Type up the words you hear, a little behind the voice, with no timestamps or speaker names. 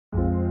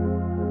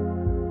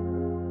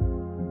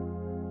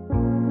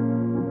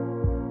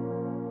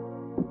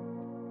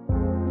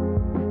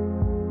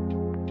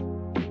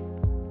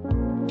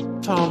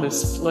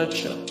Thomas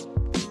Flecha.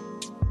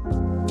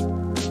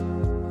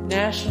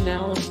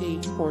 Nationality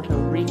Puerto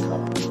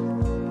Rico.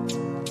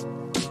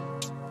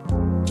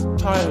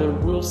 Tyler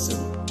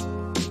Wilson.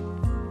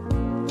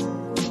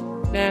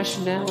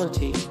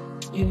 Nationality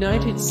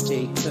United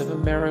States of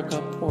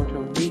America, Puerto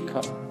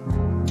Rico.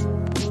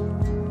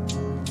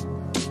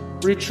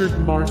 Richard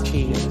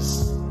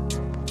Martinez.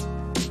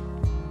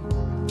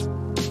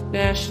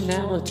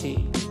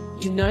 Nationality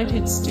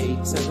United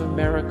States of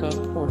America,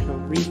 Puerto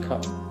Rico.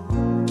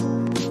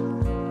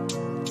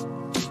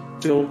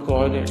 Bill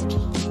Gaudette.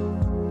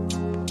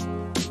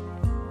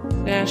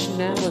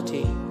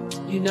 Nationality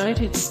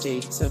United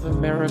States of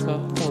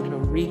America, Puerto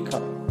Rico.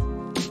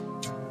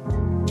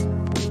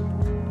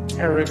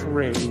 Eric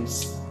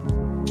Reyes.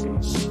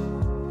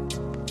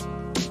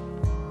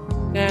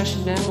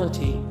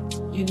 Nationality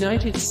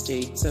United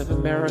States of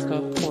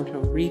America, Puerto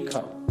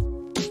Rico.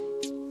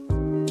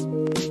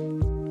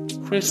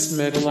 Chris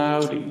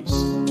Megaloudis.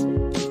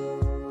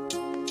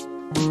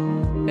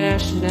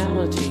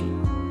 Nationality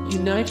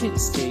United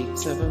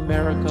States of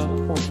America,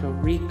 Puerto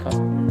Rico.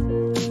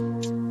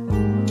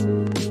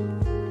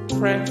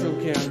 Franco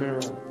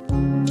Gamero.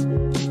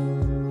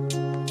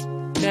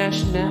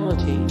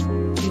 Nationality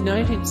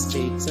United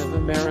States of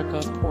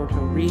America, Puerto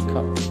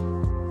Rico.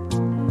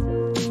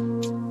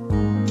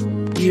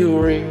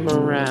 Yuri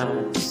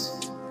Morales.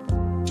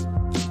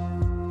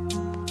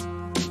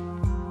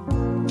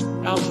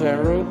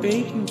 lvaro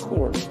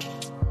Betancourt.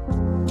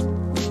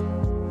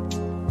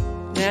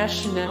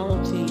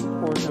 Nationality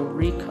Puerto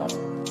Rico.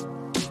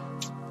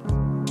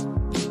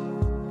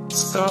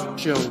 Scott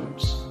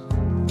Jones.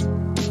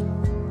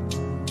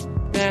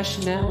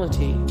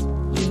 Nationality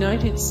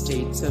United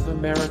States of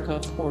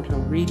America, Puerto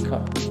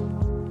Rico.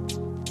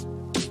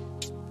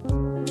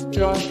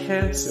 Josh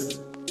Hansen.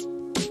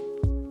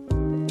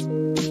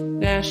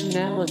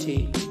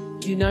 Nationality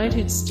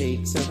United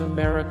States of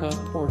America,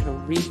 Puerto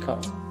Rico.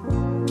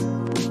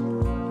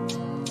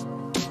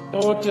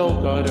 Noah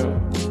Delgado.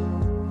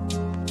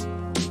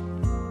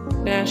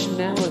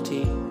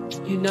 Nationality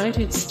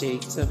United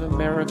States of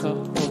America,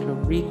 Puerto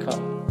Rico.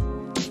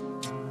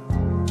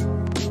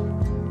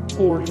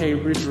 Jorge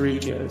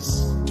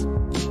Rodriguez.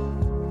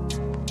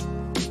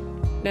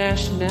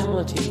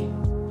 Nationality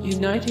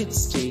United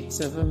States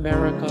of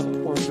America,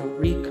 Puerto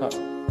Rico.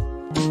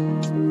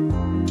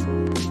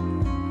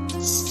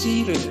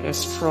 Steven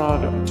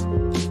Estrada.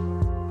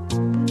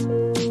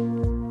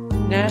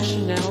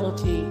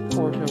 Nationality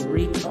Puerto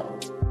Rico.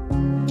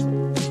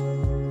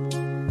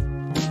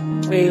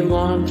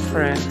 Waylon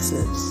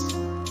Francis.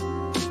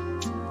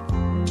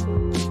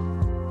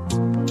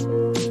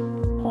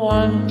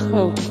 Juan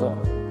Coca.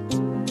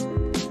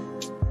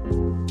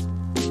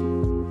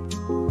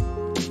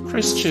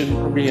 Cristian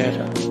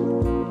Arrieta.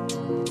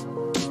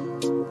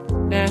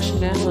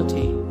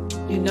 Nationality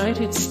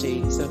United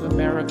States of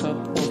America,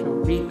 Puerto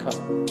Rico.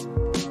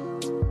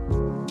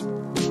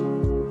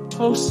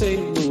 Jos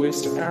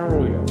Luis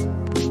Arroyo.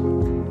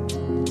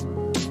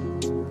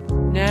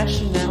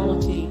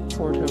 Nationality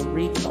Puerto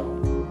Rico.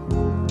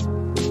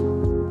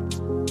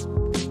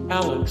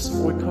 Alexis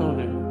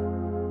Oikkonen.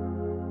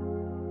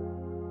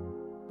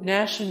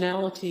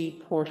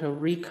 Nationality Puerto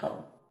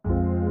Rico.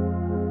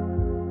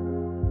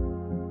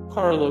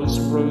 Carlos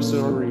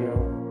Rosario.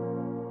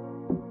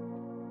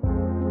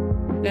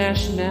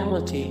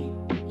 Nationality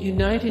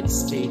United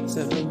States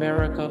of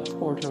America,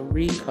 Puerto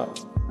Rico.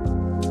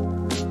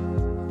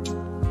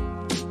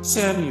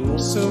 Samuel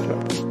Soto.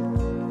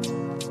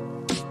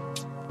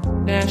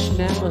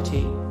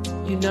 Nationality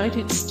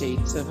United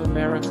States of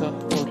America,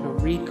 Puerto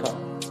Rico.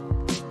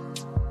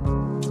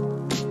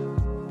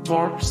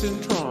 Marc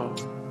Cintron.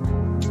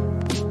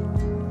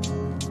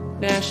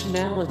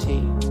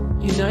 Nationality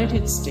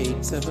United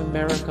States of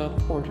America,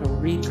 Puerto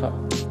Rico.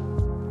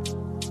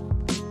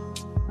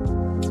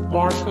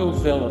 Marco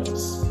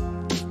Vlez.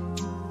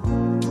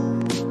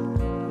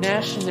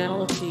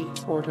 Nationality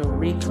Puerto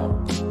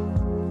Rico.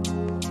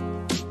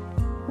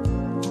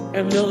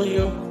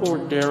 Emilio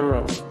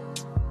Cordero.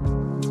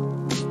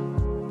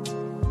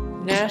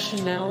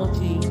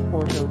 Nationality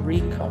Puerto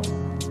Rico.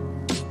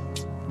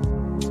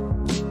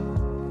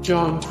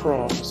 John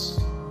Krause.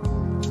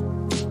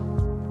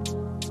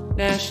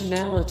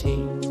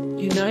 Nationality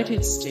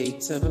United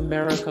States of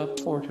America,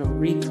 Puerto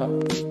Rico.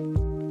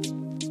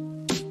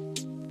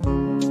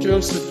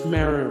 Joseph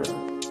Marrero.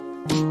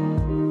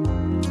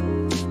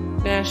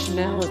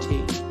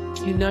 Nationality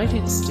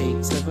United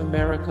States of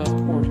America,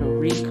 Puerto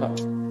Rico.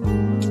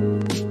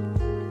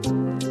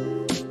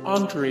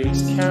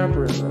 Andres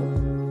Cabrero.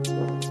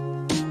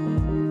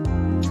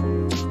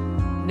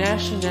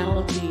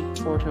 Nationality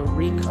Puerto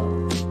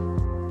Rico.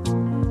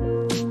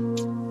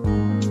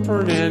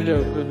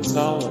 Fernando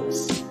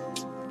Gonzlez.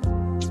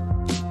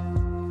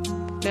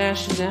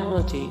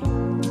 Nationality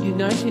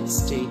United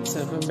States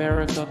of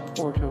America,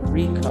 Puerto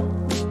Rico.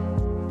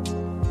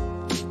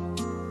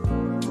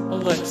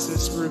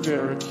 Alexis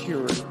Rivera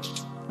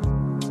Curet.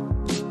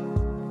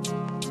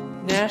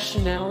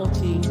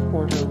 Nationality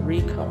Puerto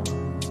Rico.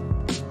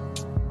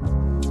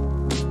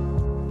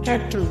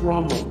 Hctor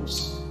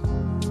Ramos.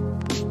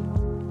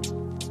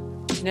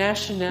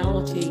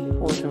 Nationality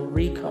Puerto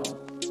Rico.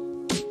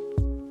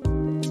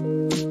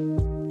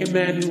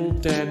 Emmanuel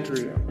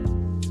D'Andrea.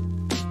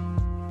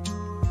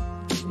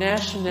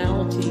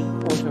 Nationality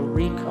Puerto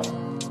Rico.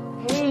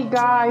 Hey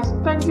guys,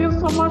 thank you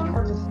so much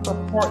for the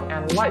support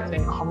and likes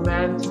and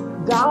comments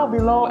down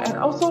below, and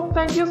also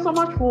thank you so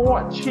much for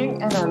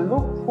watching, and I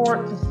look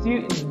forward to see you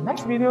in the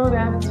next video.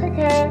 Then take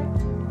care,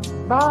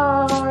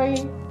 bye.